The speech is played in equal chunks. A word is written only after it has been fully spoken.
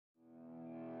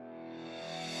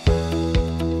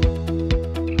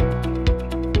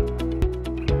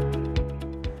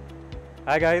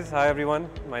Hi guys, hi everyone.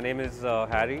 My name is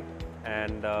Harry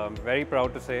and I'm very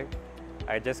proud to say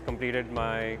I just completed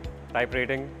my type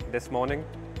rating this morning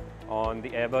on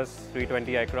the Airbus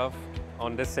 320 aircraft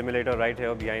on this simulator right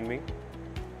here behind me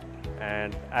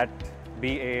and at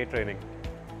BAA Training.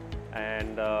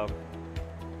 And I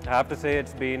have to say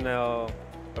it's been a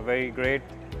very great,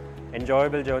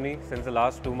 enjoyable journey since the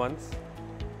last 2 months,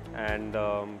 and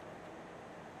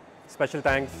special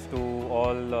thanks to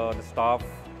all the staff,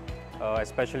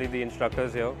 especially the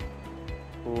instructors here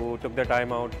who took their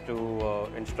time out to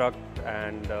instruct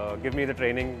and give me the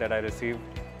training that I received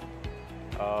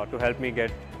to help me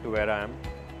get to where I am.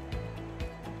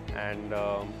 And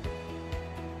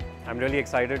I'm really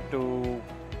excited to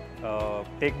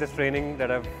take this training that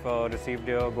I've received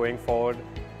here going forward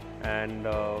and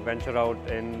venture out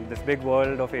in this big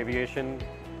world of aviation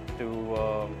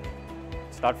to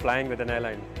start flying with an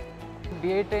airline.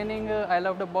 BA training I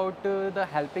loved about the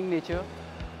helping nature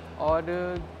or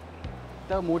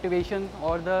the motivation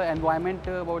or the environment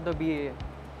about the BA,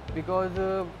 because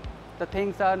the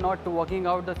things are not working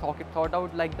out the thought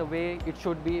out like the way it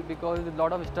should be, because a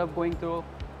lot of stuff going through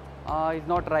is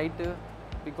not right,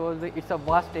 because it's a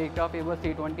vast aircraft, Airbus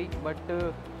 320, but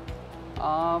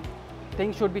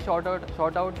things should be short out.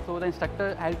 So the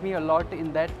instructor helped me a lot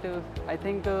in that. I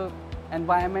think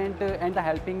environment and the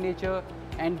helping nature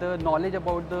and the knowledge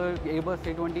about the Airbus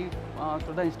 320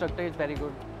 through the instructor is very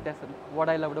good. That's what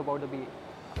I loved about the BA.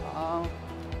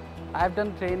 I have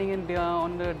done training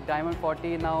on the Diamond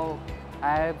 40. Now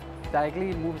I have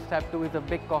directly moved step 2 is a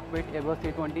big cockpit, Airbus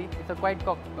 320. It's a quite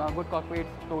good cockpit. It's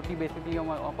totally basically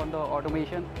upon the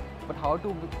automation, but how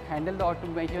to handle the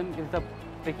automation is the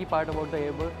tricky part about the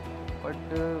Airbus. But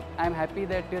I'm happy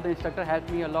that the instructor helped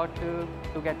me a lot to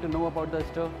get to know about the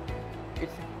stuff.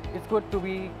 It's good to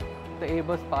be the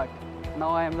Airbus part. Now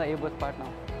I am the Airbus part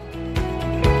now.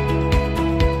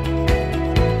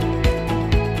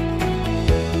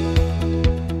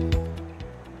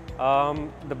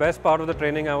 The best part of the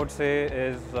training, I would say,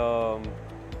 is the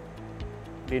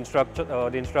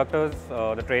instructors,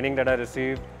 the training that I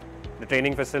received, the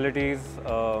training facilities,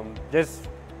 just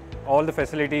all the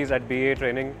facilities at BA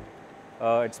Training.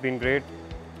 It's been great.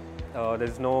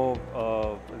 There's no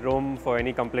room for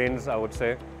any complaints, I would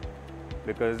say,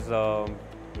 because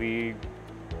we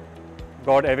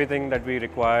got everything that we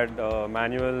required,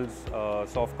 manuals,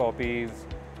 soft copies,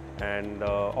 and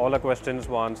all our questions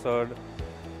were answered.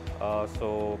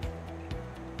 So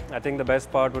I think the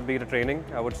best part would be the training,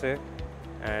 I would say,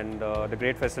 and the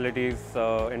great facilities,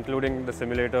 including the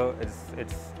simulator.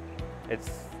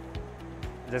 It's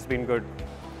just been good.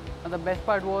 And the best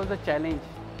part was the challenge.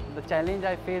 The challenge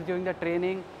I faced during the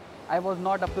training, I was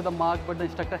not up to the mark, but the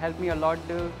instructor helped me a lot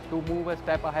to move a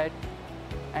step ahead.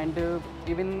 And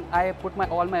even I put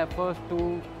all my efforts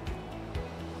to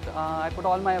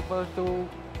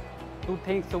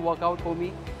things to work out for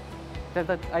me.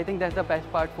 I think that's the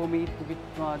best part for me.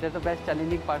 That's the best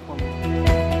challenging part for me.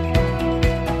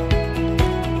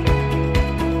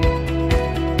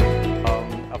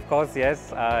 Of course,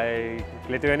 yes.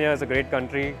 Lithuania is a great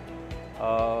country.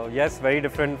 Yes, very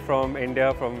different from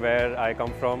India, from where I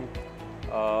come from.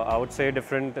 I would say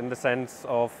different in the sense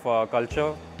of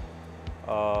culture.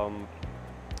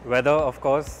 Weather, of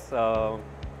course.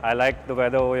 I like the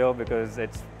weather over here because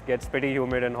it gets pretty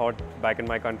humid and hot back in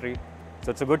my country. So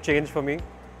it's a good change for me.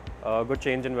 Good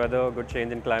change in weather, good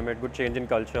change in climate, good change in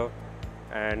culture.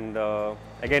 And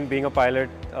again, being a pilot,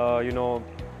 you know,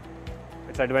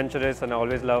 it's adventurous, and I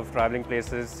always love traveling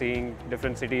places, seeing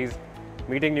different cities,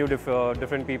 meeting new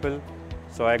different people.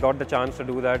 So I got the chance to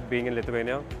do that being in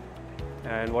Lithuania.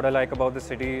 And what I like about the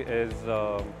city is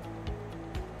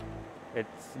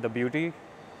it's the beauty,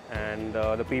 and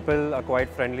the people are quite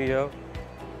friendly here.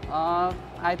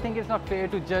 I think it's not fair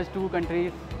to judge two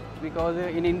countries, because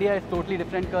in India it's totally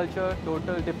different culture,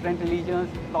 total different religions,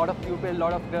 lot of people,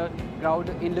 lot of crowd.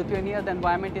 In Lithuania the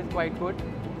environment is quite good.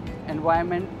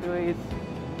 Environment is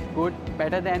good,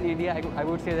 better than India. I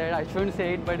would say that. I shouldn't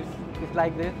say it, but it's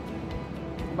like this.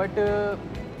 But the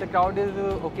crowd is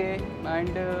okay,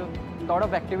 and lot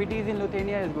of activities in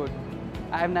Lithuania is good.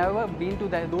 I have never been to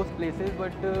those places,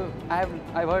 but I've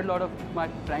heard a lot of my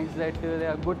friends that they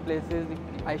are good places.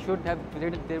 I should have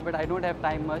visited there, but I don't have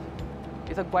time much.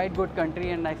 It's a quite good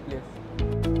country and nice place.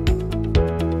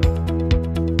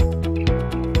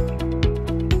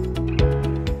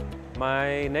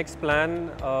 My next plan,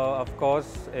 of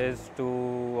course, is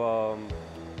to,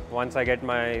 once I get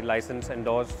my license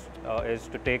endorsed, is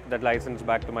to take that license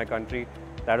back to my country.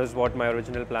 That was what my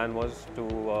original plan was,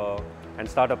 to and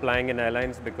start applying in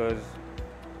airlines, because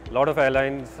a lot of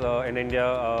airlines in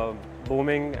India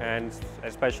booming, and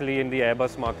especially in the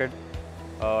Airbus market.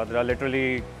 There are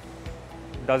literally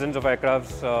dozens of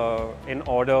aircrafts in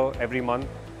order every month.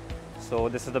 So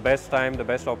this is the best time, the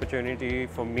best opportunity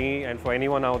for me and for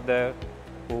anyone out there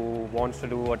who wants to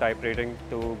do a type rating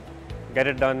to get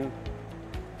it done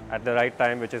at the right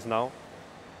time, which is now.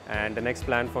 And the next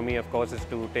plan for me, of course, is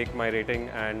to take my rating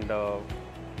and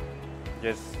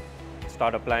just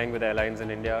start applying with airlines in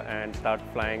India and start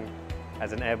flying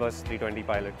as an Airbus 320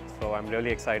 pilot. So I'm really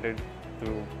excited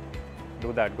to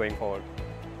do that going forward.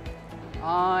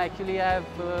 Actually, I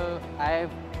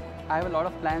have a lot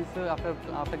of plans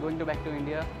after going back to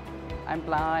India.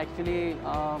 Actually,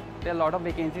 there are a lot of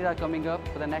vacancies are coming up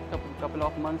for the next couple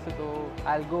of months. So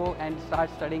I'll go and start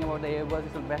studying about the Airbus.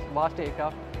 It's a vast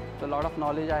aircraft. So a lot of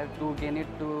knowledge I have to gain it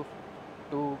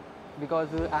because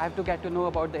I have to get to know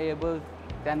about the Airbus.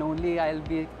 Then only I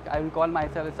will call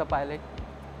myself as a pilot.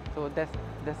 So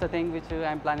that's the thing which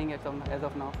I'm planning as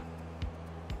of now.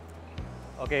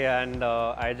 Okay, and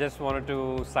I just wanted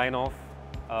to sign off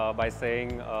by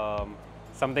saying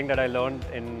something that I learned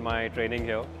in my training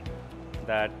here,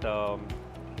 that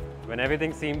when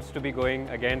everything seems to be going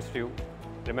against you,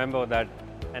 remember that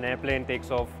an airplane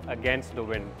takes off against the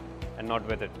wind and not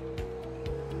with it.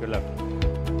 Good luck.